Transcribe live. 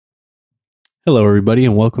Hello, everybody,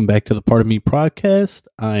 and welcome back to the Part of Me podcast.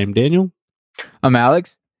 I'm Daniel, I'm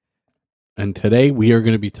Alex. and today we are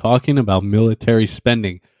going to be talking about military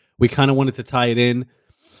spending. We kind of wanted to tie it in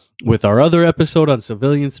with our other episode on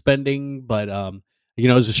civilian spending, but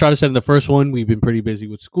as Estrada said in the first one, we've been pretty busy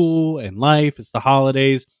with school and life. It's the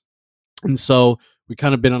holidays, and so we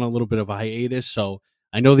kind of been on a little bit of a hiatus. So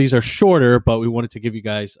I know these are shorter, but we wanted to give you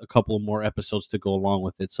guys a couple of more episodes to go along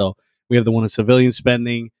with it. So we have the one on civilian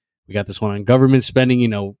spending. We got this one on government spending.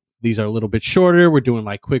 These are a little bit shorter. We're doing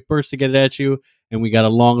like quick bursts to get it at you. And we got a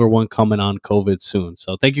longer one coming on COVID soon.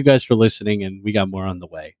 So thank you guys for listening. And we got more on the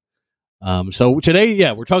way. So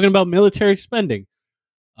today, we're talking about military spending.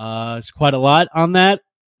 It's quite a lot on that.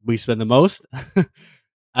 We spend the most.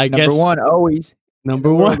 I Number guess one, always.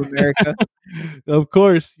 number World, one. America. Of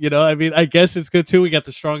course, I guess it's good too. We got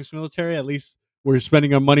the strongest military. At least we're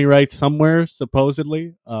spending our money right somewhere,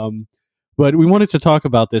 supposedly. But we wanted to talk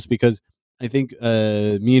about this because I think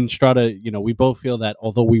me and Strata, we both feel that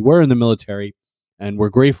although we were in the military and we're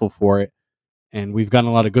grateful for it, and we've gotten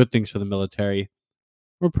a lot of good things for the military,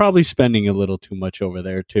 we're probably spending a little too much over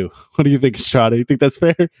there too. What do you think, Strata? You think that's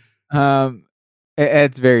fair?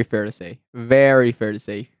 It's very fair to say. Very fair to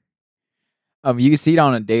say. You can see it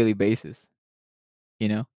on a daily basis.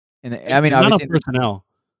 And I mean, And not on obviously, personnel,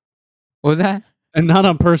 what was that? and not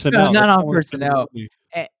on No, personnel. not That's on not what's spending personnel. money.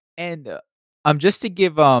 And just to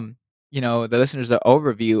give the listeners an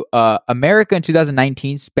overview, America in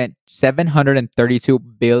 2019 spent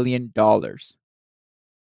 $732 billion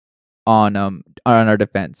on our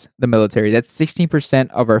defense, the military. That's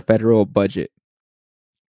 16% of our federal budget.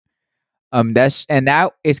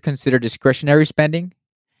 That is considered discretionary spending.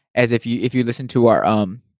 As if you listen to our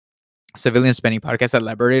civilian spending podcast, I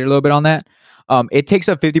elaborated a little bit on that. It takes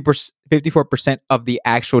up 54% of the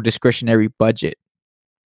actual discretionary budget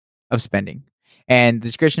of spending. And the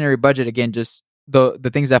discretionary budget, again, just the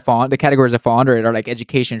things that fall, the categories that fall under it are like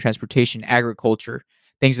education, transportation, agriculture,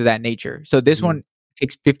 things of that nature. So this one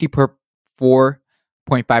takes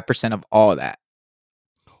 54.5% of all of that.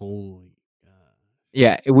 Holy God.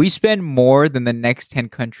 Yeah, we spend more than the next 10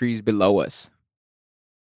 countries below us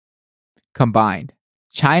combined.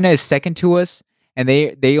 China is second to us, and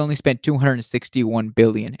they only spent 261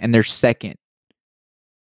 billion, and they're second.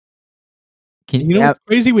 What's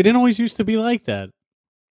crazy? We didn't always used to be like that.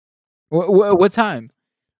 What time?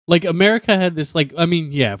 Like America had this,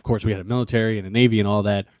 of course we had a military and a navy and all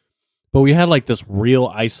that, but we had like this real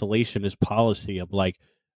isolationist policy of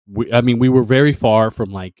we were very far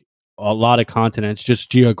from like a lot of continents, just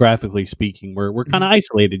geographically speaking. We're kind of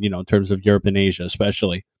isolated, in terms of Europe and Asia,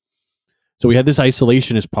 especially. So we had this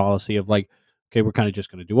isolationist policy of like, okay, we're kind of just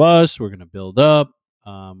going to do us. We're going to build up.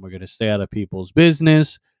 We're going to stay out of people's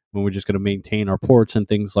business. And we're just going to maintain our ports and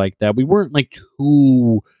things like that. We weren't like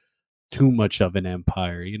too much of an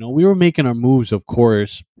empire. We were making our moves, of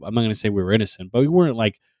course. I'm not going to say we were innocent, but we weren't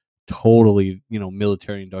like totally,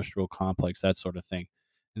 military industrial complex, that sort of thing.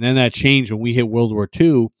 And then that changed when we hit World War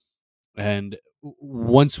II. And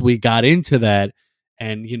once we got into that,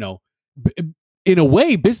 and, in a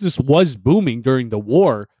way, business was booming during the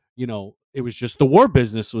war. It was just the war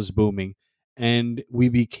business was booming. And we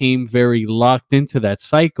became very locked into that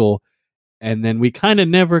cycle. And then we kind of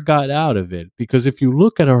never got out of it, because if you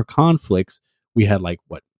look at our conflicts, we had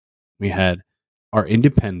we had our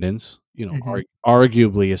independence,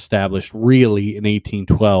 arguably established really in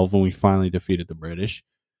 1812 when we finally defeated the British.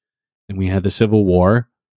 And we had the Civil War.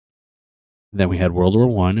 Then we had World War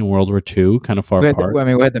One and World War Two, kind of far apart. We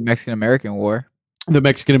had the Mexican-American War. The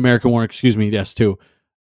Mexican-American War, excuse me, yes, too.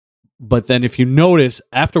 But then if you notice,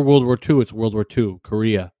 after World War II, it's World War II,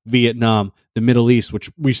 Korea, Vietnam, the Middle East, which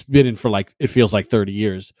we've been in for it feels like 30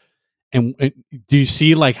 years. And do you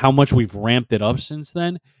see how much we've ramped it up since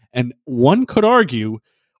then? And one could argue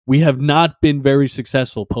we have not been very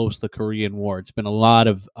successful post the Korean War. It's been a lot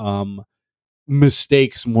of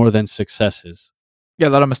mistakes more than successes. Yeah, a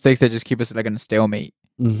lot of mistakes that just keep us in a stalemate.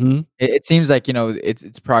 Mm-hmm. It seems like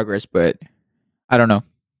it's progress, but I don't know.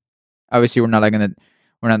 Obviously, we're not on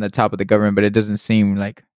the top of the government, but it doesn't seem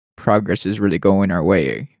like progress is really going our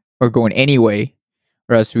way or going any way,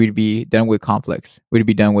 or else we'd be done with conflicts. We'd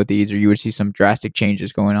be done with these, or you would see some drastic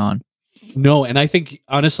changes going on. No, and I think,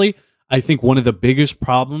 honestly, one of the biggest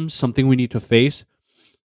problems, something we need to face,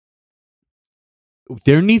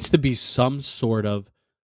 there needs to be some sort of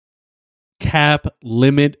cap,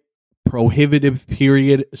 limit, prohibitive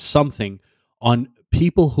period, something on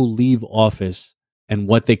people who leave office and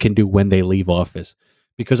what they can do when they leave office.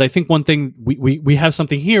 Because I think one thing, we have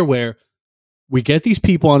something here where we get these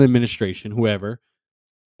people on administration, whoever,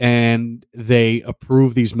 and they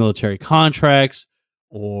approve these military contracts,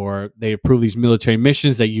 or they approve these military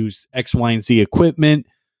missions that use X, Y, and Z equipment.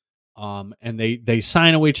 And they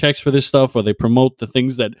sign away checks for this stuff, or they promote the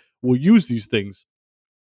things that will use these things.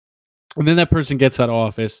 And then that person gets out of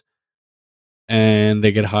office and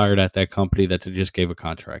they get hired at that company that they just gave a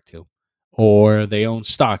contract to, or they own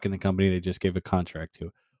stock in the company they just gave a contract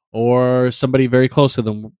to, or somebody very close to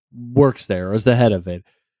them works there or is the head of it.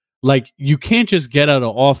 Like, you can't just get out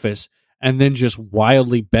of office and then just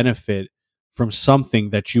wildly benefit from something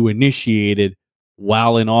that you initiated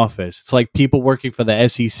while in office. It's like people working for the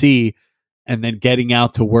SEC and then getting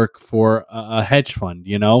out to work for a hedge fund,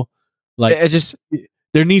 you know? Like, It just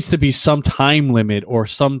there needs to be some time limit or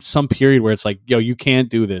some period where it's like, yo, you can't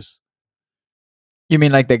do this. You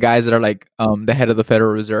mean like the guys that are like the head of the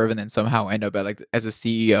Federal Reserve and then somehow end up at like as a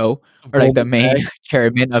CEO or like the Goldman main Sachs?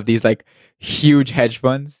 chairman of these like huge hedge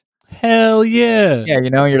funds? Hell yeah. Yeah,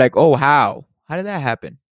 you're like, "Oh, how? How did that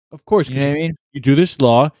happen?" Of course, You know because what I mean? you do this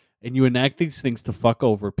law and you enact these things to fuck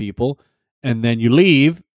over people, and then you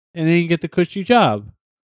leave, and then you get the cushy job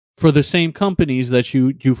for the same companies that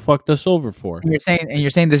you fucked us over for. And you're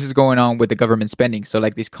saying this is going on with the government spending. So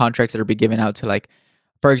like these contracts that are being given out to like,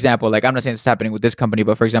 for example, like I'm not saying this is happening with this company,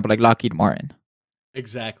 but for example, like Lockheed Martin.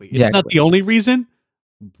 Exactly. It's not Exactly. the only reason,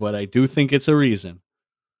 but I do think it's a reason.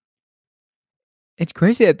 It's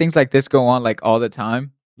crazy that things like this go on like all the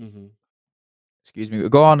time. Mhm. Excuse me,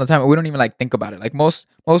 go on all the time. We don't even like think about it. Like most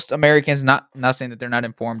Americans, not saying that they're not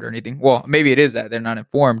informed or anything. Well, maybe it is that they're not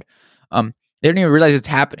informed. They don't even realize it's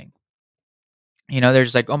happening. They're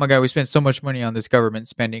just like, oh my god, we spent so much money on this government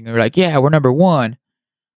spending. And we're like, yeah, we're number one,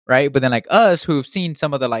 right? But then like us who've seen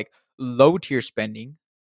some of the like low tier spending,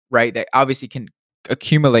 right, that obviously can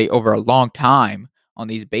accumulate over a long time on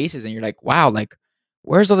these bases, and you're like, wow, like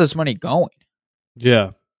where's all this money going?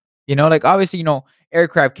 Yeah. Like obviously,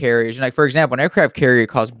 aircraft carriers, like for example, an aircraft carrier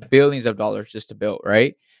costs billions of dollars just to build,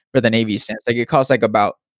 right? For the Navy's sense. Like it costs like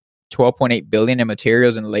about 12.8 billion in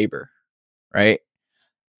materials and labor, right?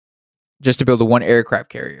 Just to build a one aircraft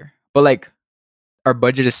carrier. But like our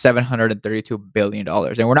budget is $732 billion,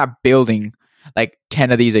 and we're not building like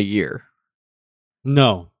 10 of these a year.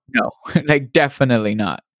 No. No, like definitely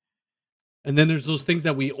not. And then there's those things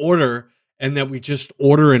that we order and that we just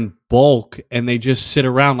order in bulk and they just sit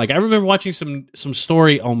around. Like, I remember watching some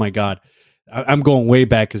story. Oh my god, I'm going way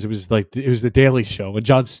back because it was the Daily Show and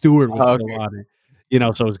Jon Stewart was Oh, still on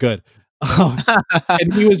it, so it was good.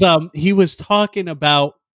 And he was talking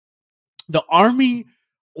about the army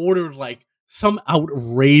ordered like some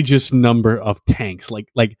outrageous number of tanks, like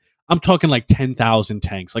I'm talking like 10,000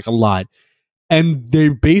 tanks, like a lot, and they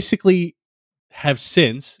basically have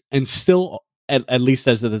since, and still, at least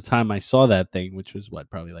as of the time I saw that thing, which was what,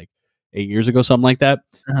 probably like 8 years ago, something like that.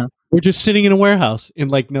 Uh-huh. We're just sitting in a warehouse in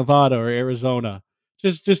like Nevada or Arizona,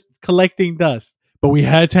 just collecting dust. But we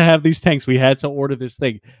had to have these tanks. We had to order this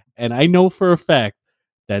thing, and I know for a fact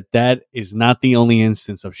that that is not the only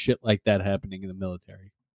instance of shit like that happening in the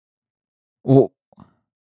military. Well,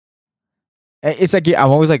 it's like, yeah,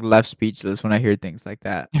 I'm always like left speechless when I hear things like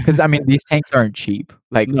that. Because I mean, these tanks aren't cheap,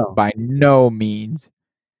 like No. by no means.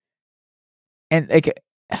 And like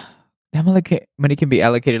that money can be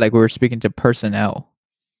allocated like we were speaking to personnel.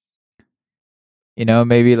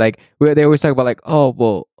 Maybe like they always talk about like,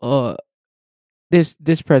 oh well,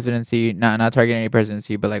 this presidency, not targeting any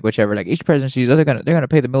presidency, but like whichever, like each presidency, they're gonna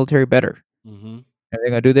pay the military better. Mm-hmm. And they're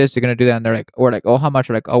gonna do this, they're gonna do that, and we're like, oh, how much?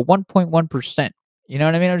 We're like, oh, 1.1%. You know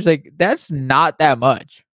what I mean? I'm just like, that's not that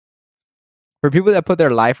much. For people that put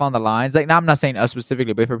their life on the lines, like now I'm not saying us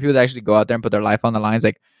specifically, but for people that actually go out there and put their life on the lines,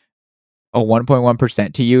 like a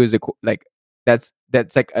 1.1% to you is like that's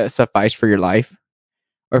like a suffice for your life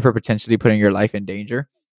or for potentially putting your life in danger.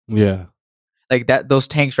 Yeah. Like that, those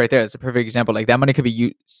tanks right there, that's a perfect example. Like that money could be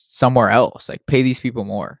used somewhere else. Like pay these people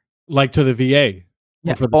more. Like to the VA.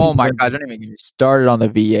 Yeah. Or for the Oh people my that, god, don't even get me started on the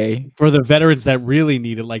VA. for the veterans that really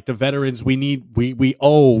need it, like the veterans we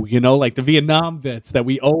owe, like the Vietnam vets that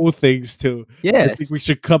we owe things to. I think Yes. we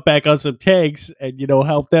should cut back on some tanks and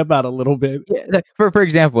help them out a little bit. Yeah. Like, for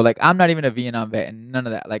example, like I'm not even a Vietnam vet and none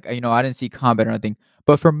of that. Like I didn't see combat or anything.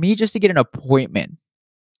 But for me, just to get an appointment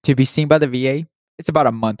to be seen by the VA, it's about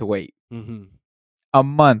a month wait. Mm-hmm. A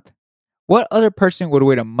month. What other person would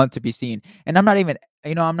wait a month to be seen? And I'm not even,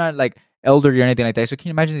 I'm not like elderly or anything like that. So can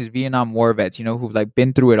you imagine these Vietnam War vets, who've like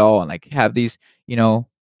been through it all and like have these, Or you know,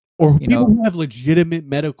 people who have legitimate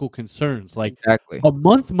medical concerns. Like, exactly, a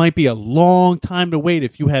month might be a long time to wait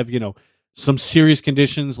if you have, some serious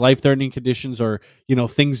conditions, life-threatening conditions, or,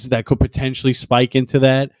 things that could potentially spike into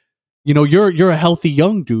that. You're a healthy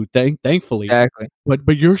young dude, thankfully, exactly.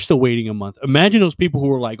 but you're still waiting a month. Imagine those people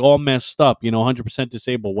who are like all messed up, 100%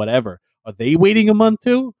 disabled, whatever, Are they waiting a month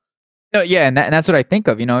too? No, yeah, and that's what I think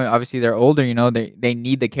of. Obviously they're older. They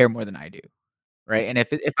need the care more than I do, right? And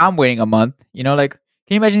if I'm waiting a month, like, can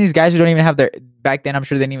you imagine these guys who don't even have their back then? I'm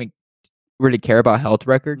sure they didn't even really care about health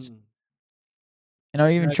records.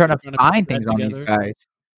 Mm, Even trying exactly. to Trying to piece find that things on these together.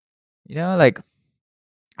 guys. Like,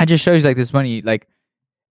 I just shows you like this money. Like,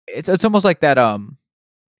 it's almost like that.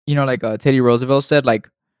 Like Teddy Roosevelt said. Like,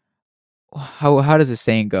 how does the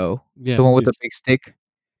saying go? Yeah, The one with the please. big stick.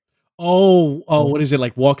 Oh, what is it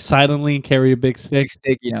like? Walk silently and carry a big Big stick.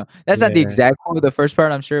 stick, That's not the Yeah. exact quote, the first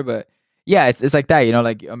part, I'm sure, but yeah, it's like that,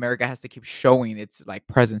 like America has to keep showing its like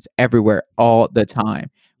presence everywhere all the time,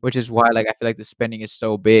 which is why like I feel like the spending is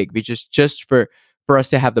so big, because just for us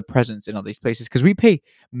to have the presence in all these places, because we pay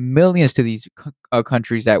millions to these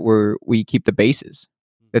countries that we keep the bases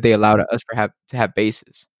that they allow to have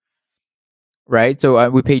bases, right? So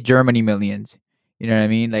we pay Germany millions. You know what I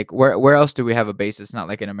mean? Like where else do we have a base? It's not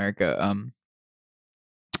like in America.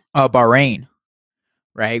 Bahrain,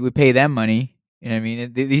 right? We pay them money. You know what I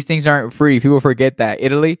mean? These things aren't free. People forget that.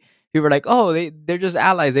 Italy, people are like, oh, they're just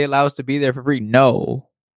allies. They allow us to be there for free. No,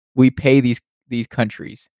 we pay these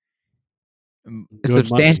countries Good money.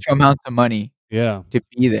 substantial amounts of money Yeah. to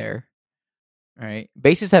be there. Right?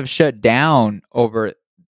 Bases have shut down over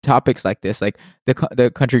topics like this, like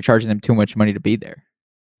the country charging them too much money to be there.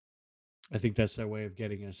 I think that's their way of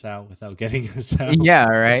getting us out without getting us out. Yeah,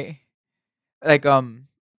 right. Like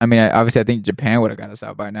I mean, obviously, I think Japan would have got us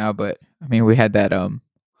out by now, but I mean, we had that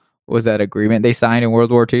what was that agreement they signed in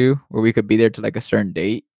World War II where we could be there to like a certain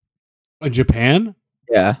date? Japan?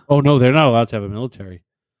 Yeah. Oh no, they're not allowed to have a military.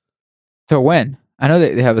 So when? I know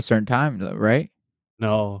they have a certain time though, right?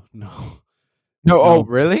 No, no, No. Oh, no.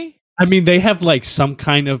 really? I mean, they have like some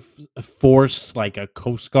kind of force, like a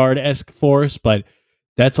Coast Guard esque force, but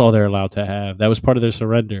that's all they're allowed to have. That was part of their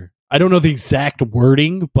surrender. I don't know the exact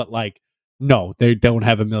wording, but like, no, they don't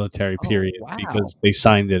have a military Oh, period wow. because they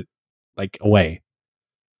signed it like away.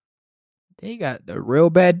 They got the real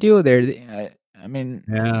bad deal there. I mean,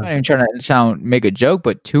 I'm Yeah, not even trying to make a joke,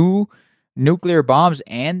 but two nuclear bombs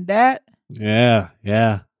and that. yeah,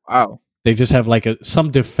 yeah. Wow. They just have like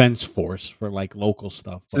some defense force for like local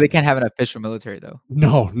stuff, So but they can't have an official military though.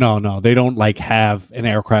 no, no, no. They don't like have an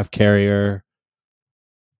aircraft carrier.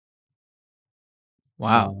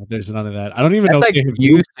 Wow. No, there's none of that. I don't even know That's if like they have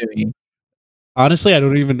news nukes. to me. Honestly, I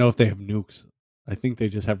don't even know if they have nukes. I think they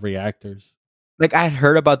just have reactors. Like I had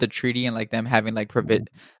heard about the treaty and like them having like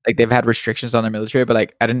like they've had restrictions on their military, but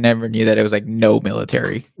like I didn't never knew that it was like no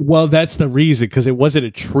military. Well, that's the reason because it wasn't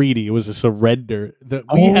a treaty; it was a surrender. We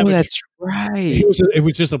Oh, have that's right. it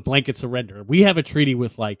was just a blanket surrender. We have a treaty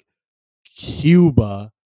with like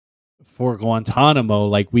Cuba for Guantanamo.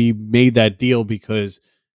 Like we made that deal because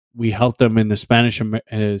we helped them in the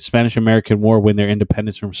Spanish American War win their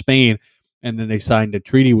independence from Spain, and then they signed a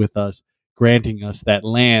treaty with us, granting us that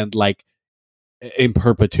land like in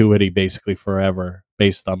perpetuity, basically forever,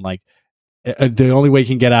 based on like the only way you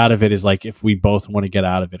can get out of it is like if we both want to get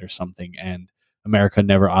out of it or something, and America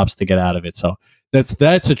never opts to get out of it. So that's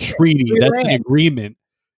a treaty, Free that's an land. agreement.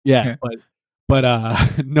 Yeah, but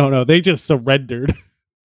no, they just surrendered.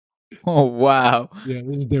 Oh, wow. Yeah,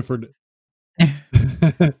 this is different.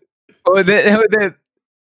 Oh, we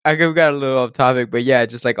got a little off topic, but yeah,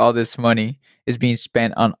 just like all this money is being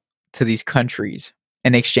spent on to these countries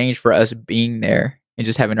in exchange for us being there and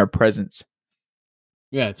just having our presence.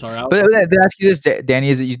 Yeah, it's our But outlook. let me ask you this, Danny: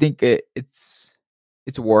 is that you think it's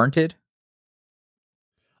warranted?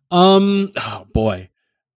 Oh boy.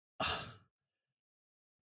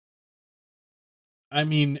 I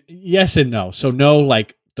mean, yes and no. So no,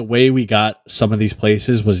 like the way we got some of these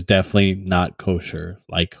places was definitely not kosher.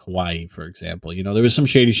 Like Hawaii, for example. There was some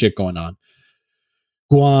shady shit going on.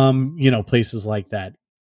 Guam, places like that.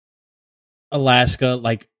 Alaska,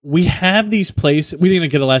 like we have these places. We didn't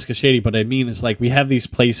get Alaska shady, but I mean, it's like we have these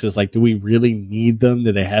places. Like, do we really need them?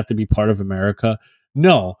 Do they have to be part of America?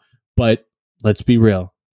 No, but let's be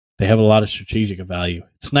real. They have a lot of strategic value.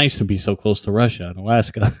 It's nice to be so close to Russia and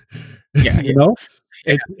Alaska. Yeah, you know,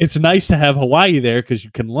 it's nice to have Hawaii there because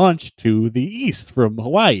you can launch to the east from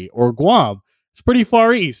Hawaii or Guam. It's pretty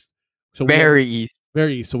far east. So we have very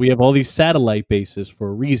easy. so we have all these satellite bases for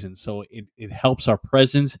a reason. So it helps our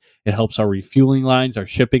presence, it helps our refueling lines, our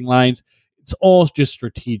shipping lines. It's all just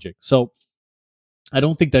strategic. So I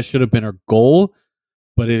don't think that should have been our goal,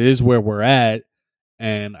 but it is where we're at.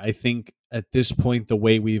 And I think at this point, the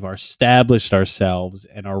way we've established ourselves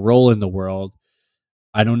and our role in the world,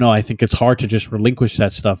 I don't know. I think it's hard to just relinquish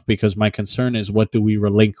that stuff because my concern is what do we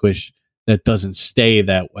relinquish that doesn't stay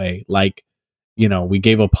that way? Like, we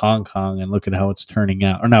gave up Hong Kong and look at how it's turning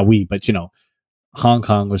out. Or not we, but Hong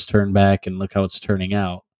Kong was turned back, and look how it's turning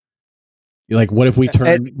out. Like, what if we It turn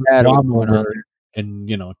had what's Guam going on over there.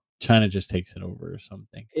 and China just takes it over or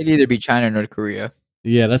something? It'd either be China or North Korea.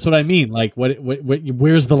 Yeah, that's what I mean. Like,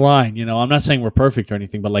 where's the line? I'm not saying we're perfect or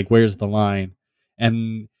anything, but like, where's the line?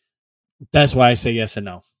 And that's why I say yes and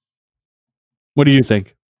no. What do you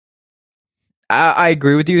think? I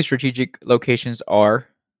agree with you. Strategic locations are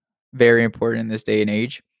very important in this day and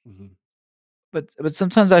age. Mhm. But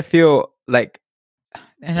sometimes I feel like,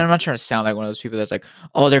 and I'm not trying to sound like one of those people that's like,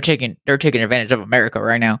 oh, they're taking advantage of America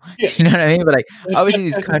right now. Yeah. You know what I mean? But like, obviously,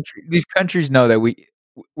 these countries know that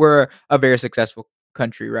we're a very successful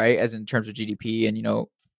country, right? As in terms of GDP and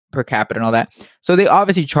per capita and all that. So they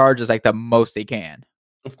obviously charge us like the most they can,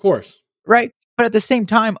 Of course. right? But at the same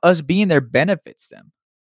time, us being there benefits them,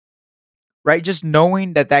 right? Just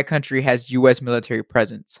knowing that that country has U.S. military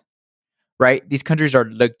presence, right? These countries are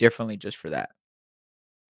looked differently just for that.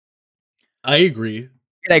 I agree.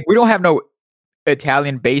 Like we don't have no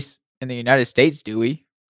Italian base in the United States, do we?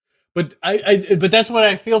 But but that's what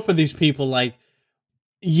I feel for these people. Like,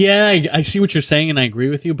 yeah, I see what you're saying, and I agree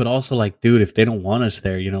with you. But also, like, dude, if they don't want us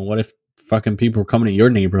there, what if fucking people are coming to your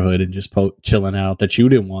neighborhood and just chilling out that you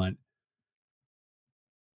didn't want?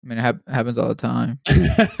 I mean, it happens all the time.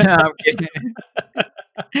 No, I'm kidding.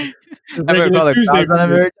 Just I'm gonna making call it the Tuesday cops for on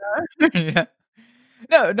them you. every time.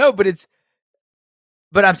 Yeah. No,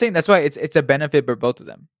 but I'm saying that's why it's a benefit for both of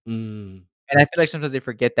them. Mm. And I feel like sometimes they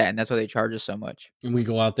forget that, and that's why they charge us so much. And we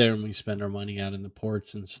go out there and we spend our money out in the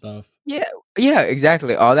ports and stuff. Yeah, yeah,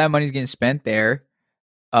 exactly. All that money's getting spent there.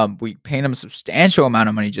 We paying them a substantial amount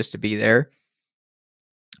of money just to be there.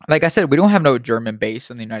 Like I said, we don't have no German base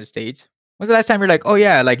in the United States. When's the last time you're like, oh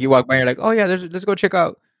yeah, like you walk by, and you're like, oh yeah, let's go check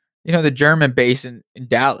out, the German base in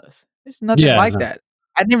Dallas. There's nothing Yeah, like no, that.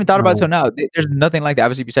 I didn't even thought about it no, till now. There's nothing like that,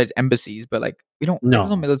 obviously, besides embassies, but like there's no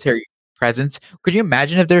no, military presence. Could you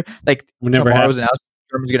imagine if they're like would never tomorrow's happen. announced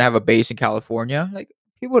Germany's gonna have a base in California? Like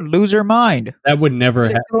people would lose their mind. That would never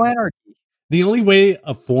It's like happen. total anarchy. The only way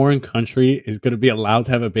a foreign country is going to be allowed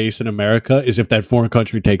to have a base in America is if that foreign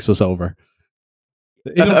country takes us over.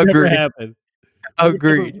 It'll never Agreed. happen. We would never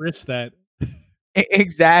Agreed. risk that.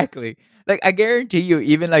 Exactly. Like I guarantee you,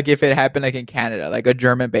 even like if it happened like in Canada, like a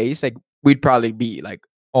German base, like we'd probably be like,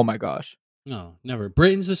 oh my gosh. No, never.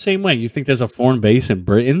 Britain's the same way. You think there's a foreign base in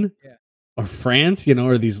Britain Yeah. or France, or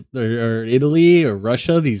or Italy or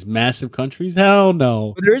Russia, these massive countries? Hell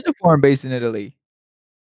no. But there is a foreign base in Italy.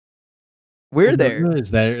 We're there. There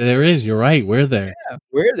is. There is. You're right. We're there. Yeah,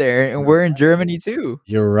 we're there, and You're we're in Germany too.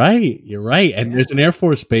 You're right. You're right. And Yeah, there's an Air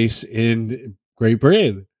Force base in Great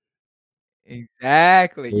Britain.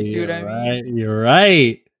 exactly. You see what You're I mean? right. You're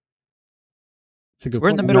right. It's a good We're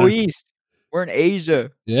in point. the Middle East. We're in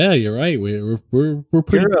Asia, Yeah, you're right. We're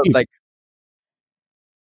pretty Europe. deep. Like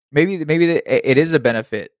it is a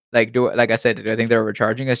benefit. Like I said, do I think they're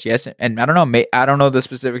overcharging us? Yes, and I don't know. I don't know the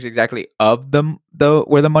specifics exactly of the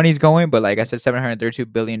where the money's going, but like I said,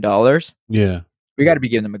 $732 billion. Yeah. We got to be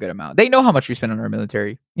giving them a good amount. They know how much we spend on our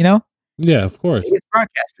military. You know, Yeah, of course. it gets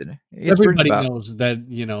broadcasted. It gets written Everybody about. knows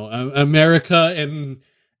that, America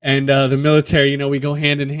and the military, we go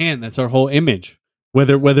hand in hand. That's our whole image.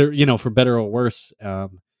 Whether, for better or worse,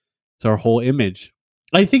 it's our whole image.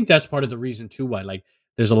 I think that's part of the reason too why like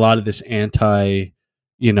there's a lot of this anti,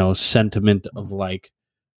 sentiment of like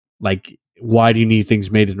why do you need things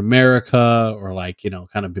made in America, or like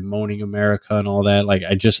kind of bemoaning America and all that. Like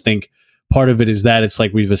I just think part of it is that it's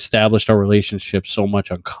like we've established our relationship so much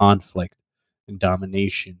on conflict and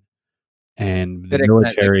domination, and the That it kinda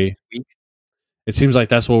makes military, us weak. it seems like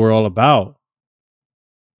that's what we're all about.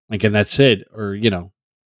 Like, and that's it, or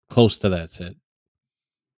close to that's it.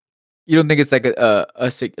 You don't think it's like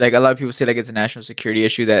like a lot of people say like it's a national security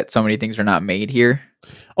issue that so many things are not made here?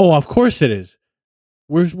 Oh, of course it is.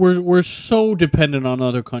 We're so dependent on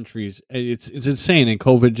other countries. It's insane, and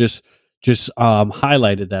COVID just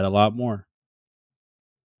highlighted that a lot more.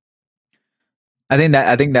 I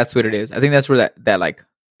think that's what it is. I think that's where that like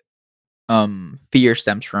fear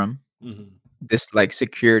stems from. Hmm. This like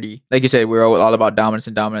security, like you said, we're all about dominance,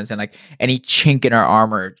 and like any chink in our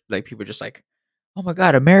armor, like people just like, oh my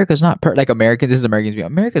god, America's not like American. This is Americans being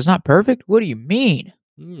America's not perfect. What do you mean?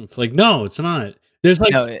 It's like, no, it's not. There's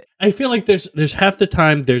like, No, I feel like there's half the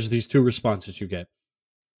time there's these two responses you get.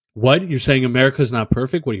 What, you're saying America's not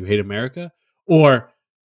perfect? What, do you hate America? Or,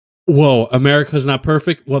 whoa, America's not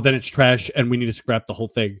perfect? Well, then it's trash, and we need to scrap the whole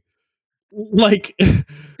thing. Like,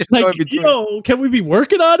 it's like, no in between. can we be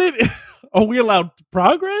working on it? Are we allowed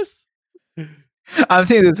progress? I'm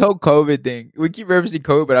saying this whole COVID thing. We keep referencing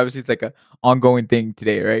COVID, but obviously it's like a ongoing thing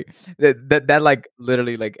today, right? That like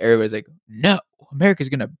literally like everybody's like, no. America's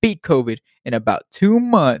gonna beat COVID in about 2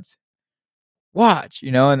 months. Watch,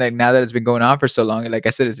 and like now that it's been going on for so long, like I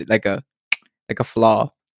said, it's like a flaw.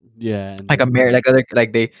 Yeah, and Like like other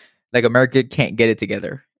like America can't get it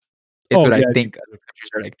together. It's oh what I yeah, I think think other countries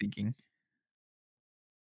are like thinking.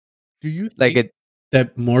 do you Like think it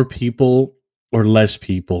that more people or less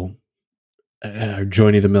people are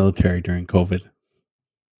joining the military during COVID?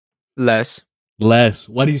 less. Less.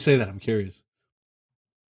 Why do you say that? I'm curious.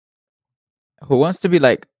 Who wants to be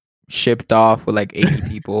like shipped off with like 80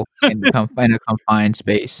 people in a confined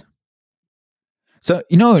space? So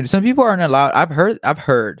some people aren't allowed. I've heard,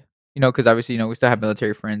 because obviously we still have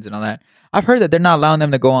military friends and all that. I've heard that they're not allowing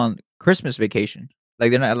them to go on Christmas vacation.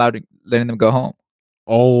 Like they're not allowed to letting them go home.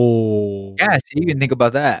 Oh, Yeah, so you can think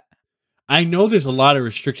about that. I know there's a lot of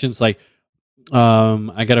restrictions. Like,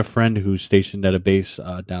 I got a friend who's stationed at a base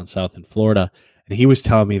down south in Florida, and he was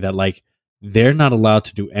telling me that like they're not allowed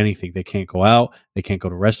to do anything. They can't go out. They can't go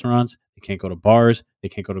to restaurants. They can't go to bars. They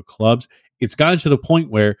can't go to clubs. It's gotten to the point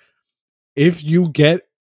where if you get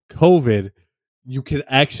COVID, you can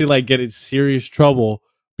actually like get in serious trouble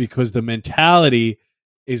because the mentality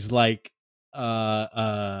is like, uh,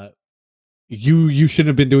 uh, you shouldn't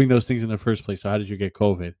have been doing those things in the first place. So how did you get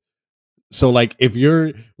COVID? So like if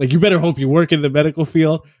you're like you better hope you work in the medical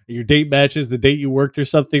field and your date matches the date you worked or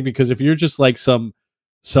something, because if you're just like some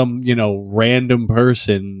random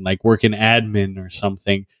person like working admin or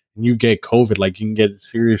something and you get COVID, like you can get in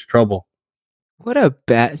serious trouble. What a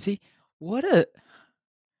bad see. What a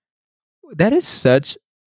that is such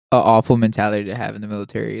a awful mentality to have in the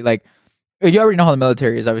military. Like you already know how the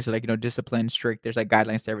military is obviously like disciplined, strict. There's like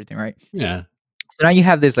guidelines to everything, right? Yeah. So now you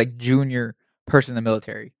have this like junior person in the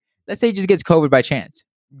military. Let's say he just gets COVID by chance.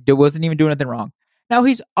 Wasn't even doing nothing wrong. Now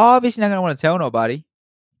he's obviously not gonna want to tell nobody.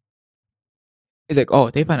 He's like, oh,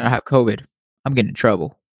 if they find out I have COVID, I'm getting in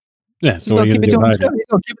trouble. Yeah. He's So what are gonna you keep gonna it do to about it? himself. He's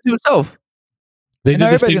gonna keep it to himself. They And now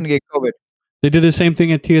did the everybody's same gonna get COVID. They did the same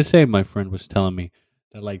thing at TSA. My friend was telling me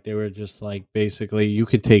that like they were just like basically you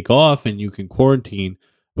could take off and you can quarantine,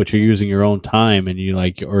 but you're using your own time and you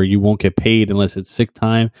like or you won't get paid unless it's sick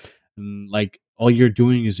time. And like all you're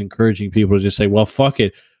doing is encouraging people to just say, "Well, fuck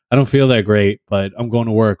it. I don't feel that great, but I'm going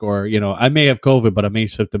to work." Or I may have COVID, but I'm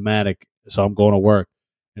asymptomatic, so I'm going to work.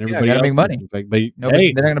 And Yeah, I everybody gotta else make is money. like, "But No, but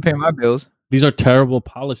hey, they're not gonna pay my bills. these are terrible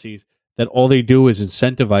policies that all they do is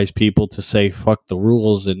incentivize people to say fuck the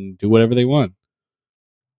rules and do whatever they want."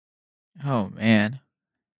 Oh man.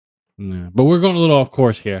 Yeah, but we're going a little off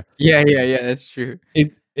course here. Yeah. That's true.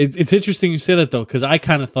 It's interesting you say that though, because I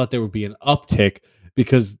kind of thought there would be an uptick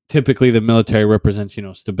because typically the military represents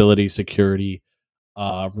stability, security,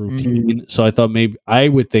 Mhm. routine. So I thought maybe I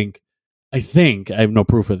have no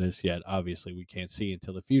proof of this yet. Obviously, we can't see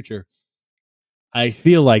until the future. I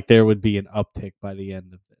feel like there would be an uptick by the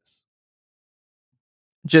end of this.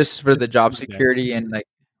 Just for the Just job my bet. security and like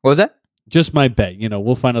what was that? Just my bet.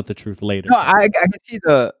 We'll find out the truth later. No, But I can see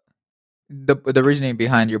the reasoning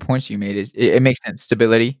behind your points you made is it makes sense.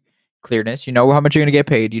 Stability, clearness. You know how much you're gonna get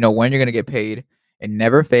paid. You know when you're gonna get paid. It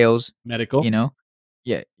never fails. medical, You know.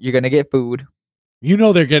 Yeah, you're gonna get food.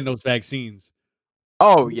 they're getting those vaccines.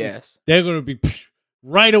 Oh yes. They're going to be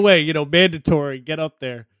right away. Mandatory. Get up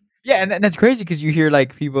there. Yeah, and that's crazy because you hear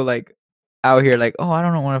like people like out here like, oh, I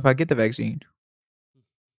don't know if I get the vaccine.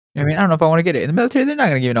 I mean, I don't know if I want to get it. In the military, they're not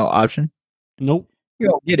gonna give you no option. Nope. You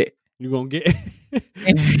gonna get it. You're gonna get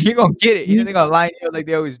You're gonna get it. They're gonna line you up like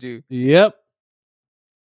they always do. Yep.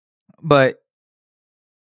 But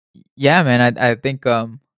yeah, man, I think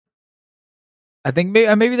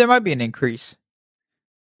maybe there might be an increase.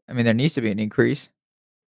 I mean, there needs to be an increase.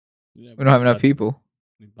 Yeah, We don't have enough people.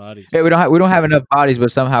 bodies. Yeah, we don't have enough bodies,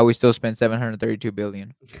 but somehow we still spend 732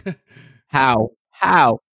 billion. How?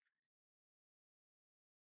 How?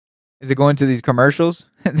 Is it going to these commercials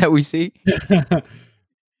that we see?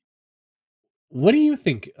 What do you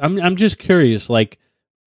think? I'm just curious. Like,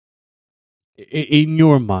 in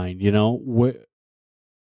your mind,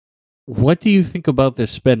 what do you think about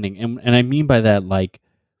this spending? And I mean by that, like,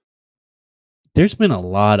 there's been a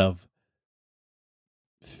lot of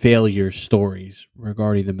failure stories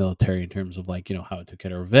regarding the military in terms of like how it took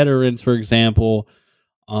care of veterans, for example.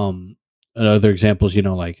 And other examples,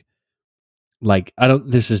 like I don't.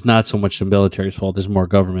 This is not so much the military's fault. This is more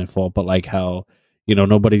government fault. But like how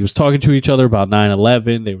nobody was talking to each other about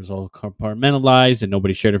 9/11. They was all compartmentalized and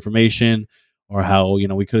nobody shared information. Or how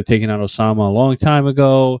we could have taken out Osama a long time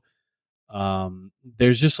ago.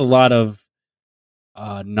 There's just a lot of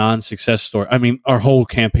non-success story. I mean, our whole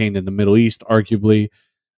campaign in the Middle East, arguably.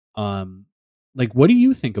 Um, like, what do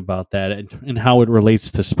you think about that and how it relates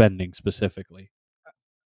to spending specifically?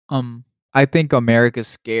 I think America's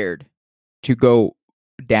scared. to go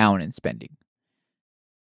down in spending,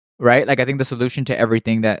 right? Like I think the solution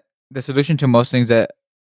to most things that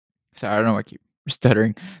sorry, I don't know why I keep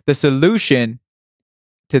stuttering. The solution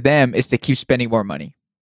to them is to keep spending more money.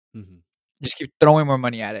 Mhm. Just keep throwing more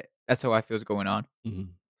money at it. That's how I feel is going on. Mhm.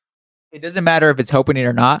 It doesn't matter if it's helping it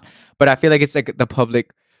or not, but I feel like it's like the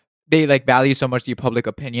public they like value so much the public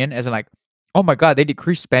opinion as in like, oh my god, they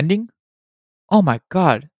decrease spending. Oh my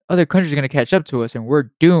god, other countries are gonna catch up to us and we're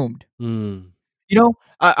doomed. Mm. You know,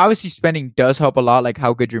 obviously spending does help a lot, like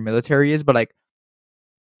how good your military is, but like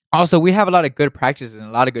also we have a lot of good practices and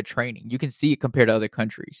a lot of good training. You can see it compared to other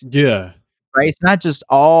countries, Yeah. right? It's not just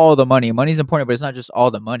all the money. Money's important, but it's not just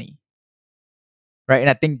all the money, right? And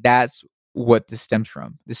I think that's what this stems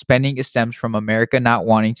from. The spending stems from America not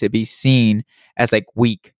wanting to be seen as like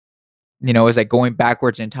weak. You know, it's like going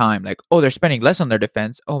backwards in time. Like, oh, they're spending less on their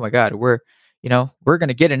defense. Oh my god, we're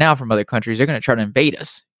gonna get it now from other countries. They're gonna try to invade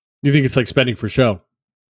us. You think it's like spending for show?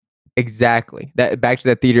 Exactly. That back to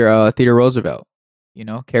that Theodore Roosevelt. You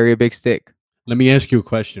know, carry a big stick. Let me ask you a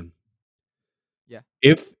question. Yeah.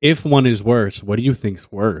 If one is worse, what do you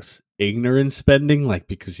think's worse? Ignorant spending, like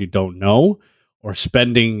because you don't know, or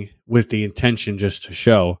spending with the intention just to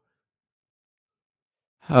show?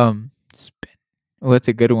 Spin. Oh, that's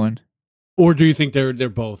a good one. Or do you think they're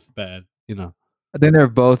both bad? You know, I think they're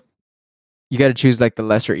both. You got to choose like the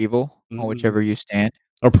lesser evil on mm, whichever you stand.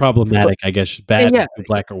 or But problematic? I guess yeah, bad is yeah, too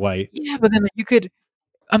black or white. yeah. But then like, you could.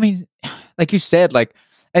 I mean, like you said, like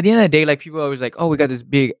at the end of the day, like people are always like, oh, we got this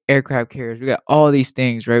big aircraft carriers, we got all these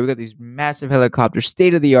things, right? We got these massive helicopters,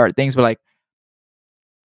 state of the art things. But like,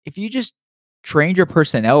 if you just trained your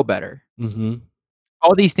personnel better, Mm-hmm.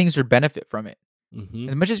 all these things would benefit from it. Mm-hmm.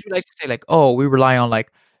 As much as we like to say, like, oh, we rely on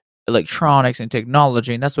like electronics and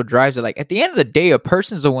technology, and that's what drives it. Like at the end of the day, a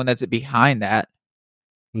person's the one that's behind that.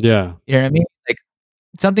 Yeah. You know what I mean? Like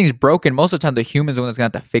something's broken. Most of the time, the human's the one that's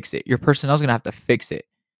gonna have to fix it. Your personnel's gonna have to fix it.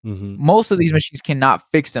 Mm-hmm. Most of these machines cannot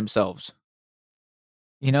fix themselves.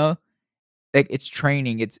 You know, like it's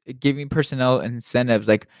training, it's giving personnel incentives,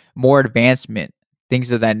 like more advancement,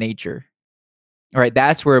 things of that nature. All right,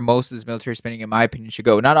 that's where most of this military spending, in my opinion, should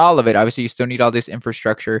go. Not all of it. Obviously, you still need all this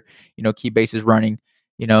infrastructure, key bases running,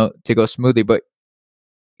 to go smoothly. But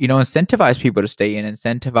incentivize people to stay in,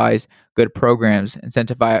 incentivize good programs,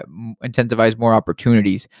 incentivize more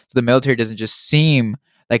opportunities, so the military doesn't just seem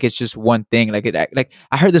like it's just one thing. Like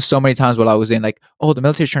I heard this so many times while I was in, like, oh, the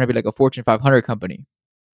military's trying to be like a Fortune 500 company,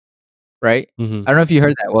 right? Mm-hmm. I don't know if you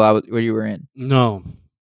heard that where you were in. No.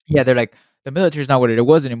 Yeah, they're like the military's not what it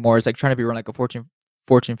was anymore. It's like trying to be run like a Fortune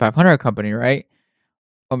 500 company, right?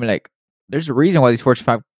 I mean, like, there's a reason why these Fortune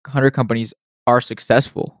 500 companies are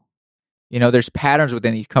successful. There's patterns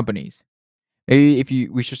within these companies. Maybe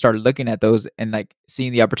we should start looking at those and like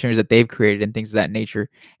seeing the opportunities that they've created and things of that nature,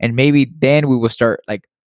 and maybe then we will start like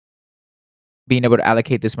being able to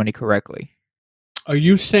allocate this money correctly. Are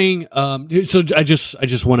you saying? So I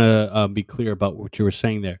just want to be clear about what you were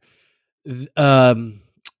saying there. Th- Um,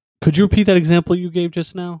 could you repeat that example you gave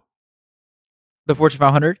just now? The Fortune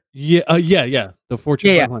 500. Yeah. Yeah. The Fortune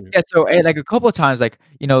Yeah, yeah, 500. yeah. So, like a couple of times, like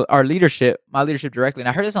our leadership, my leadership directly, and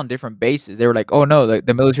I heard this on different bases. They were like, "Oh no,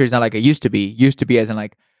 the military is not like it used to be. Used to be as in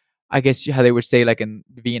like, I guess how they would say like in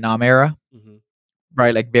the Vietnam era, Mm-hmm.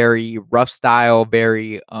 right? Like very rough style,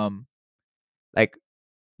 very like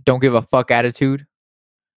don't give a fuck attitude,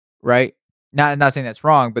 right? Not saying that's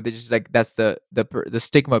wrong, but they just like that's the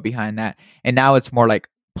stigma behind that. And now it's more like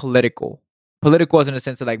political. Political is in a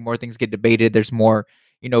sense that like more things get debated. There's more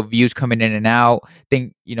views coming in and out.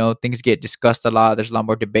 Things get discussed a lot. There's a lot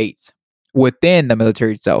more debates within the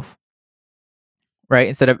military itself, right?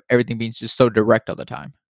 Instead of everything being just so direct all the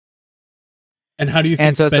time. And how do you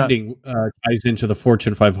And think so it's not spending ties into the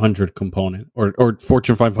Fortune 500 component or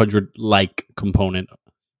Fortune 500 like component?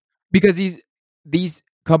 because these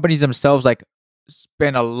companies themselves like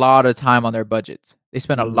spend a lot of time on their budgets. They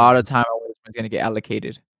spend a lot of Mm. time on what's going to get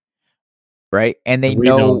allocated, right? And they And we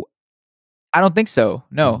don't. know. I don't think so. Mm.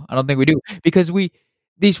 No, I don't think we do because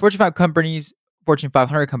these Fortune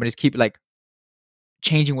 500 companies keep like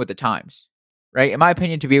changing with the times, right? In my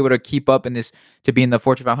opinion, to be able to keep up in this, to be in the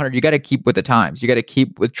Fortune 500, you got to keep with the times. You got to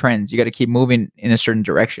keep with trends. You got to keep moving in a certain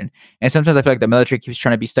direction. And sometimes I feel like the military keeps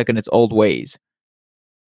trying to be stuck in its old ways.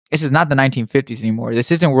 This is not the 1950s anymore.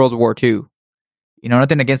 This isn't World War II.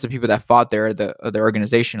 Nothing against the people that fought there, or the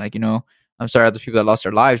organization. Like, I'm sorry, other people that lost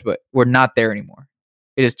their lives, but we're not there anymore.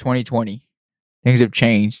 It is 2020. Things have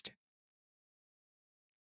changed.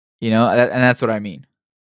 And that's what I mean.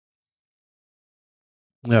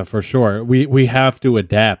 Yeah, for sure. We have to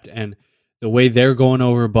adapt, and the way they're going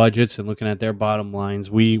over budgets and looking at their bottom lines,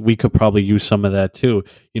 we could probably use some of that too.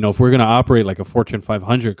 If we're going to operate like a Fortune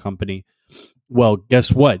 500 company, well,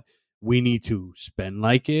 guess what? We need to spend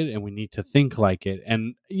like it and we need to think like it.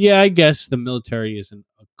 And yeah, I guess the military isn't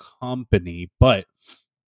a company, but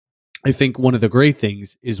I think one of the great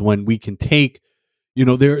things is when we can take,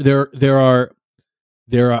 there are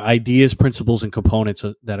ideas, principles, and components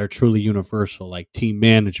that are truly universal, like team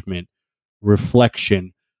management,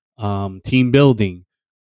 reflection, team building,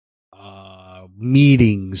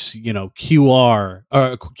 meetings, QR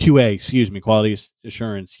or QA, excuse me, quality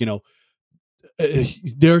assurance.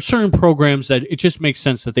 There are certain programs that it just makes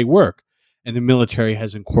sense that they work, and the military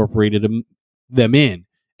has incorporated them in.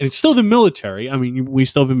 And it's still the military. I mean, we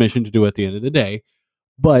still have a mission to do at the end of the day,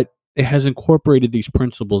 but it has incorporated these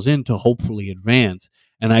principles in to hopefully advance.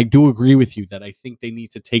 And I do agree with you that I think they need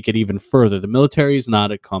to take it even further. The military is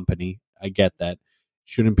not a company. I get that.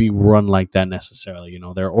 Shouldn't be run like that necessarily.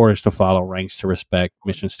 There are orders to follow, ranks to respect,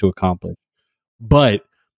 missions to accomplish. But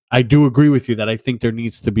I do agree with you that I think there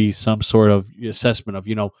needs to be some sort of assessment of,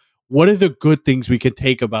 what are the good things we can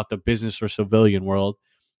take about the business or civilian world,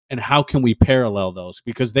 and how can we parallel those?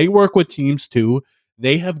 Because they work with teams too.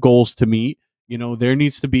 They have goals to meet. There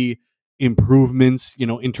needs to be improvements,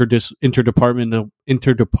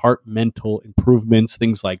 interdepartmental improvements,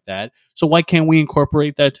 things like that. So why can't we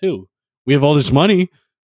incorporate that too? We have all this money.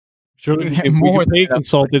 Surely we can More than pay enough.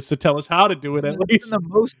 consultants to tell us how to do it at We're doing least.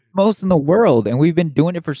 the most in the world, and we've been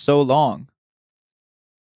doing it for so long,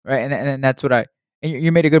 right? And that's what and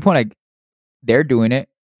you made a good point. Like they're doing it.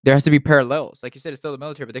 There has to be parallels. Like you said, it's still the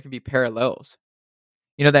military, but there can be parallels.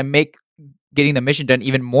 That make getting the mission done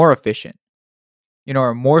even more efficient.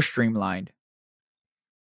 Or more streamlined.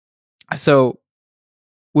 So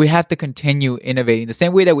we have to continue innovating the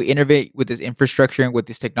same way that we innovate with this infrastructure and with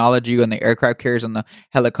this technology on the aircraft carriers, on the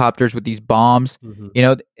helicopters, with these bombs.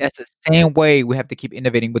 Mhm. That's the same way we have to keep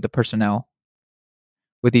innovating with the personnel,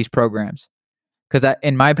 with these programs. Because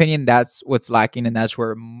in my opinion, that's what's lacking, and that's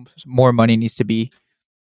where more money needs to be,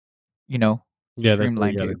 Yeah, that's what we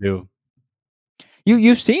streamlined got to to. do.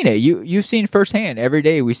 You've seen it. You've seen firsthand. Every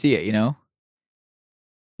day we see it.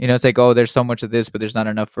 It's like, oh, there's so much of this, but there's not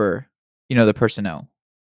enough for the personnel.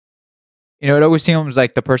 It always seems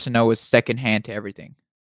like the personnel was secondhand to everything,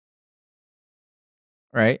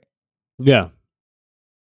 right? Yeah.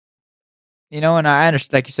 And I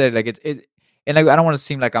understand, like you said, like and like I don't want to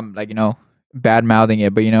seem like I'm like bad mouthing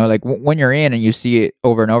it, but like when you're in and you see it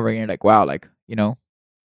over and over again, you're like, wow, like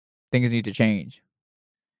things need to change.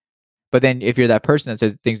 But then if you're that person that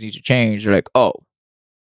says things need to change, you're like, oh,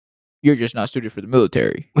 you're just not suited for the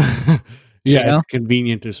military. Yeah, it's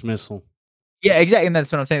convenient dismissal. Yeah, exactly. And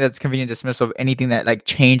that's what I'm saying. That's convenient dismissal of anything that like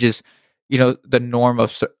changes, the norm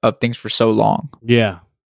of things for so long. Yeah.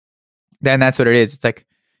 Then that's what it is. It's like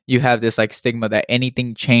you have this like stigma that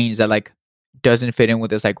anything changed that like doesn't fit in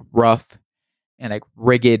with this like rough and like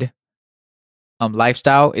rigid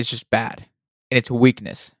lifestyle is just bad, and it's a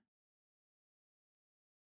weakness.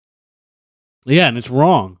 Yeah, and it's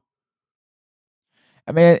wrong.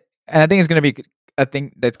 I mean, and I think it's gonna be a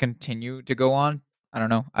thing that's continue to go on. I don't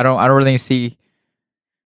know. I don't really see.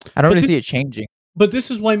 I don't But really this see it changing. but this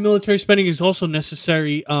is why military spending is also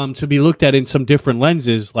necessary to be looked at in some different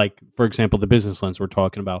lenses, like for example, the business lens we're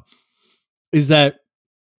talking about. Is that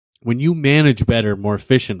when you manage better, more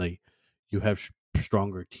efficiently, you have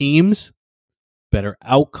stronger teams, better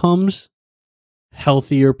outcomes,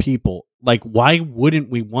 healthier people. Like, why wouldn't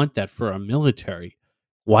we want that for our military?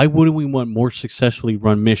 Why wouldn't we want more successfully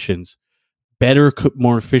run missions, better,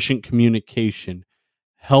 more efficient communication,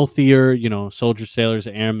 healthier, soldiers, sailors,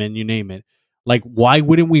 airmen, you name it? Like, why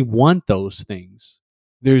wouldn't we want those things?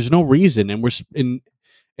 There's no reason, and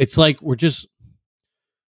it's like we're just.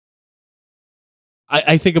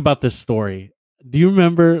 I think about this story. Do you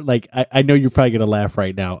remember? Like, I know you're probably gonna laugh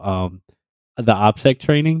right now. The OPSEC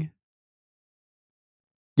training.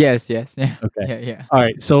 Yes, yes, yeah, Okay. yeah, yeah. All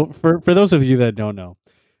right. So for those of you that don't know,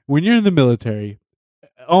 when you're in the military,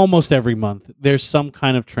 almost every month there's some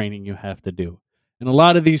kind of training you have to do, and a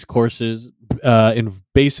lot of these courses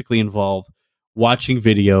basically involve watching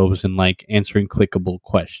videos and like answering clickable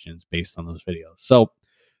questions based on those videos. So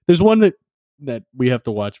there's one that we have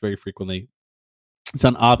to watch very frequently. It's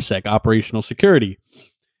on OPSEC, operational security,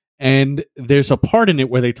 and there's a part in it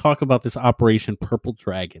where they talk about this Operation Purple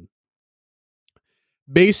Dragon.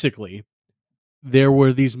 Basically, there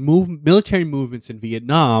were these military movements in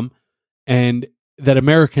Vietnam, and that the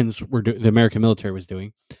American military was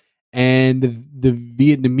doing, and the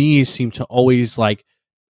Vietnamese seemed to always like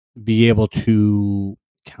be able to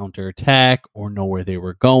counterattack or know where they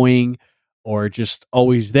were going. or just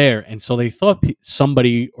always there. And so they thought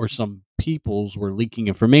somebody or some peoples were leaking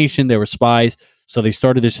information. They were spies. So they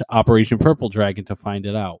started this Operation Purple Dragon to find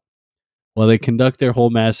it out. Well, they conduct their whole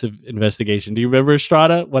massive investigation. Do you remember,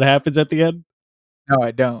 Estrada? What happens at the end? No,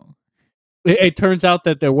 I don't. It turns out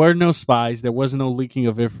that there were no spies. There was no leaking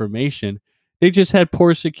of information. They just had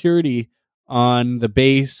poor security on the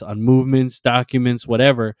base, on movements, documents,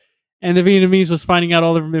 whatever. And the Vietnamese was finding out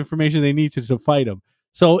all the information they needed to fight them.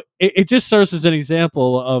 So it just serves as an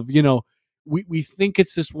example of, we think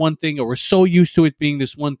it's this one thing, or we're so used to it being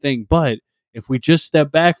this one thing. But if we just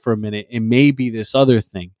step back for a minute, it may be this other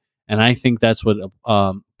thing. And I think that's what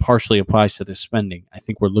partially applies to this spending. I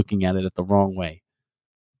think we're looking at it the wrong way.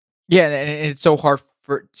 Yeah, and it's so hard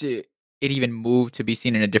for it even move to be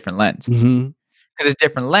seen in a different lens. Mm-hmm. Because a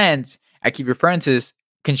different lens, I keep referring to this,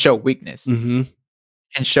 can show weakness. Mm-hmm.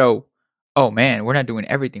 Can show, oh man, we're not doing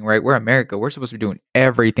everything right. We're America. We're supposed to be doing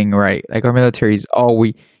everything right. Like our military is all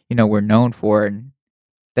we're known for, and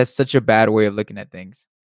that's such a bad way of looking at things.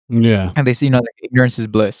 Yeah. And they say, like ignorance is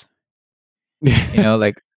bliss.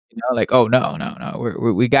 Like oh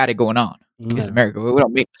no, we got it going on. It's America. We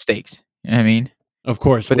don't make mistakes. You know what I mean? Of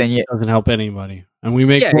course, but then it doesn't help anybody, and we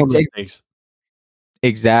make more mistakes.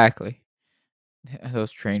 Exactly.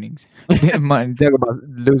 Those trainings, money. Talk about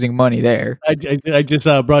losing money there. I just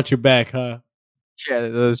brought you back, huh? Yeah,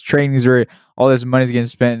 those trainings where all this money's getting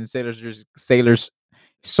spent, and sailors,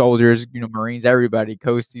 soldiers, Marines, everybody,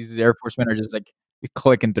 coasties, Air Forcemen are just like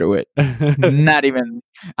clicking through it. Not even.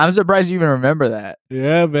 I'm surprised you even remember that.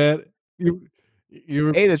 Yeah, man.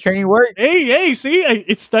 Hey, the training worked. Hey, see,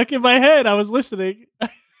 it stuck in my head. I was listening.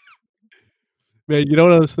 Man, you know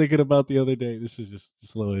what I was thinking about the other day? This is just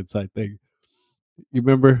a little inside thing. You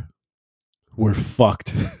remember? We're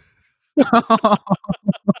fucked.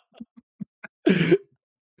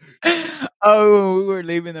 Oh, we were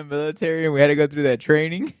leaving the military and we had to go through that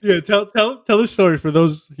training. Yeah, tell the story for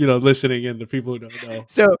those listening and the people who don't know.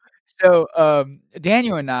 So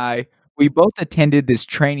Daniel and I, we both attended this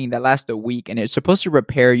training that lasted a week, and it's supposed to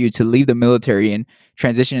prepare you to leave the military and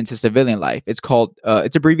transition into civilian life. It's called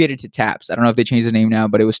it's abbreviated to TAPS. I don't know if they changed the name now,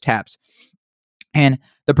 but it was TAPS. And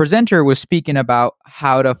the presenter was speaking about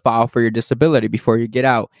how to file for your disability before you get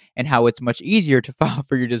out, and how it's much easier to file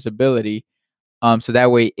for your disability. So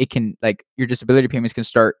that way it can, like, your disability payments can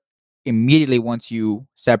start immediately once you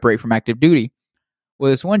separate from active duty.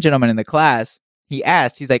 Well, this one gentleman in the class,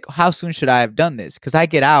 he's like, how soon should I have done this? Because I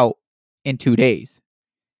get out in 2 days.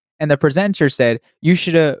 And the presenter said, you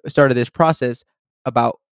should have started this process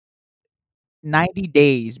about 90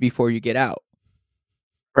 days before you get out.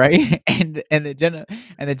 Right? And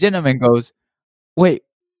the gentleman goes, wait,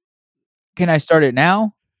 can I start it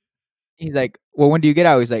now? He's like, well, when do you get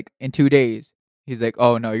out? He's like, in 2 days. He's like,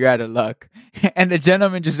 oh no, you're out of luck. And the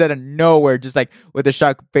gentleman just out of nowhere, just like with a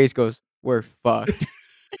shocked face, goes, we're fucked.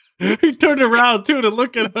 He turned around too to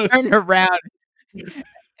look at us. Turned around,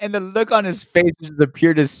 and the look on his face was the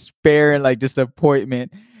pure despair and like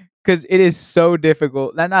disappointment, because it is so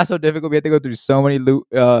difficult. Not so difficult. We have to go through so many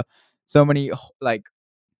like,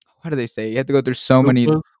 what do they say? You have to go through so many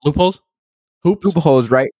loopholes, loopholes,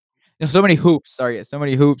 right? So many hoops. Sorry, so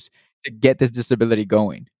many hoops to get this disability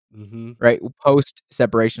going. Mm-hmm. Right, post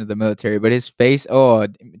separation of the military. But his face, oh,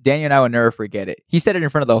 Daniel and I will never forget it. He said it in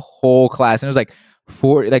front of the whole class, and it was like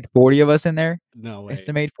 40 of us in there. No way.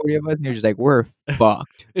 Estimate 40 of us, and he was just like, we're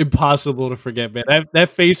fucked. Impossible to forget, man. That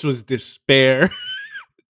face was despair.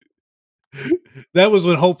 That was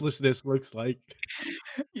what hopelessness looks like.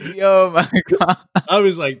 Yo, my God. I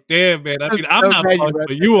was like, damn, man. I mean, I'm not fucked,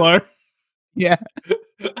 but you are. Yeah.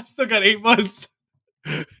 I still got 8 months.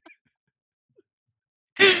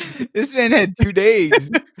 This man had 2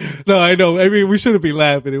 days. No, I know. I mean, we shouldn't be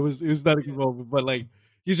laughing. It was not a good moment, but like,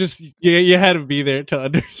 you had to be there to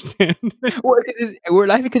understand. Well, we're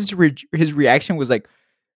laughing because his reaction was like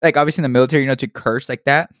obviously in the military, to curse like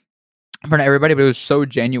that in front of everybody, but it was so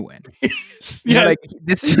genuine. Yeah, like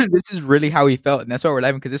this is really how he felt, and that's why we're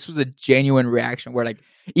laughing, because this was a genuine reaction. Where like,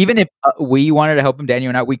 even if we wanted to help him, Daniel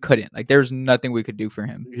and I, we couldn't. Like, there's nothing we could do for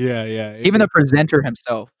him. Yeah. Even the presenter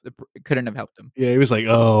himself couldn't have helped him. Yeah, he was like,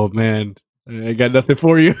 "Oh man, I got nothing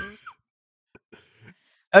for you."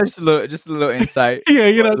 Just a little insight. Yeah,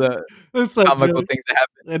 it's like comical things that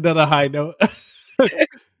happen. Another high note.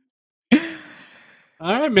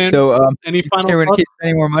 All right, man. So, any final? We're gonna keep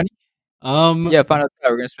spending more money. Yeah, final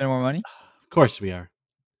thought. We're gonna spend more money. Of course we are.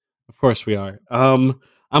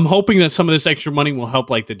 I'm hoping that some of this extra money will help,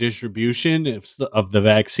 like, the distribution of the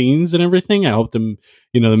vaccines and everything. I hope the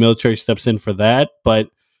military steps in for that. But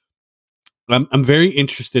I'm very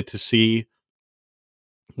interested to see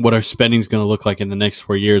what our spending is going to look like in the next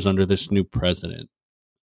 4 years under this new president,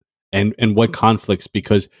 and what conflicts,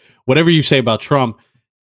 because whatever you say about Trump,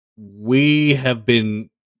 we have been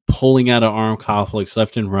pulling out of armed conflicts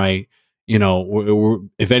left and right. You know,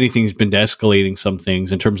 if anything's been escalating some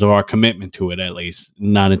things in terms of our commitment to it, at least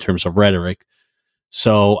not in terms of rhetoric.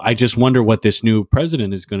 So I just wonder what this new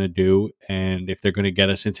president is going to do, and if they're going to get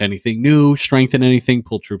us into anything new, strengthen anything,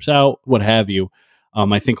 pull troops out, what have you.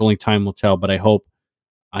 I think only time will tell, but I hope.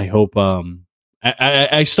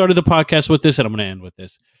 I started the podcast with this, and I'm going to end with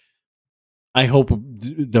this. I hope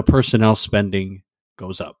the personnel spending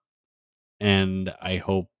goes up, and I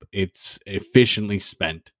hope it's efficiently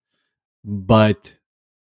spent. But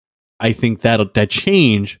I think that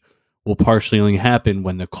change will partially only happen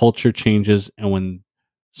when the culture changes and when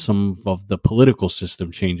some of the political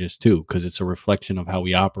system changes too, because it's a reflection of how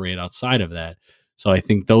we operate outside of that. So I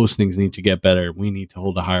think those things need to get better. We need to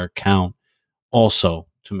hold a higher count also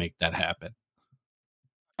to make that happen.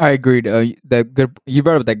 I agreed. That good. You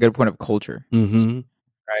brought up that good point of culture, Mm-hmm.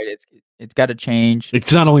 right? It's got to change.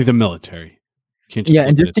 It's not only the military. You can't just Yeah,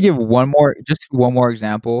 and look at just to give just one more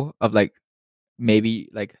example of like maybe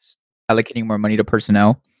like allocating more money to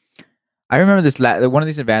personnel. I remember this one of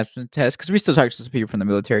these advancement tests because we still talk to some people from the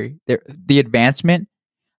military. The advancement,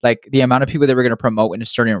 like the amount of people that were going to promote in a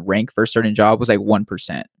certain rank for a certain job was like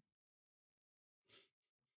 1%.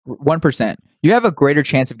 1%. You have a greater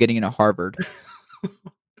chance of getting into Harvard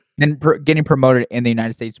than getting promoted in the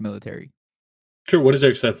United States military. Sure. What is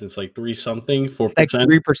their acceptance? Like 3 something, 4%? Like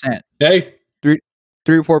 3%. Okay. 3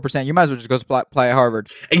 or 4%. You might as well just go apply at Harvard.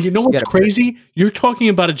 And you know what's crazy? You're talking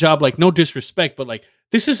about a job, like, no disrespect, but like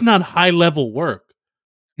this is not high level work.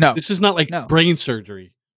 No, this is not like brain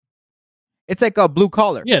surgery. It's like a blue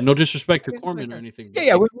collar. Yeah, no disrespect to Corman or anything.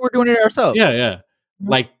 Yeah, like, we're doing it ourselves. Yeah.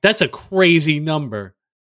 Like that's a crazy number.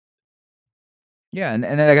 Yeah, and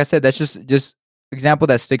like I said, that's just example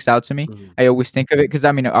that sticks out to me. Mhm. I always think of it because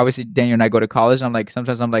I mean, obviously, Daniel and I go to college. And I'm like,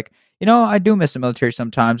 sometimes I'm like, I do miss the military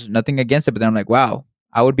sometimes. Nothing against it, but then I'm like, wow,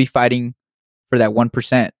 I would be fighting for that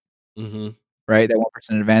 1%, right? That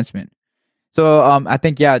 1% advancement. So I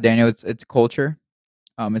think Daniel, it's culture.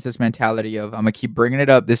 It's this mentality of I'm gonna keep bringing it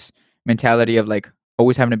up. This mentality of like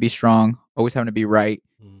always having to be strong, always having to be right.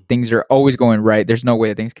 Things are always going right. There's no way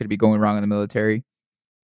that things could be going wrong in the military.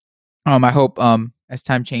 I hope as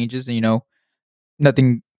time changes,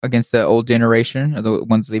 nothing against the old generation or the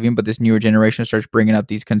ones leaving, but this newer generation starts bringing up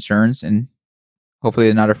these concerns, and hopefully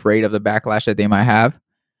they're not afraid of the backlash that they might have.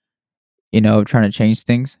 Trying to change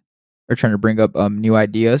things or trying to bring up new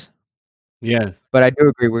ideas. Yeah, but I do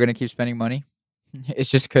agree we're gonna keep spending money. It's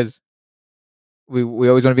just because we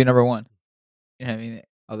always want to be number one. You know what I mean?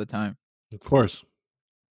 All the time. Of course.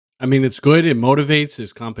 I mean, it's good. It motivates.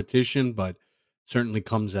 There's competition, but certainly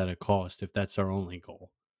comes at a cost if that's our only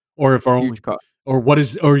goal, or if our only, Huge cost. or what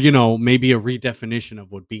is, or maybe a redefinition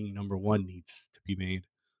of what being number one needs to be made.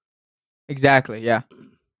 Exactly. Yeah.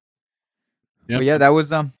 Yep. But yeah, that was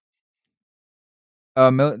that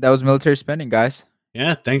was military spending, guys.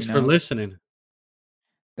 Yeah. Thanks for listening.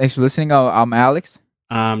 Thanks for listening. I'm Alex.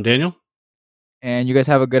 I'm Daniel. And you guys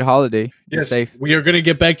have a good holiday. Yes, safe. We are going to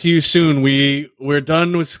get back to you soon. We're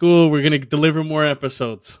done with school. We're going to deliver more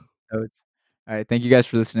episodes. All right. Thank you guys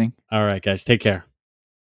for listening. All right, guys. Take care.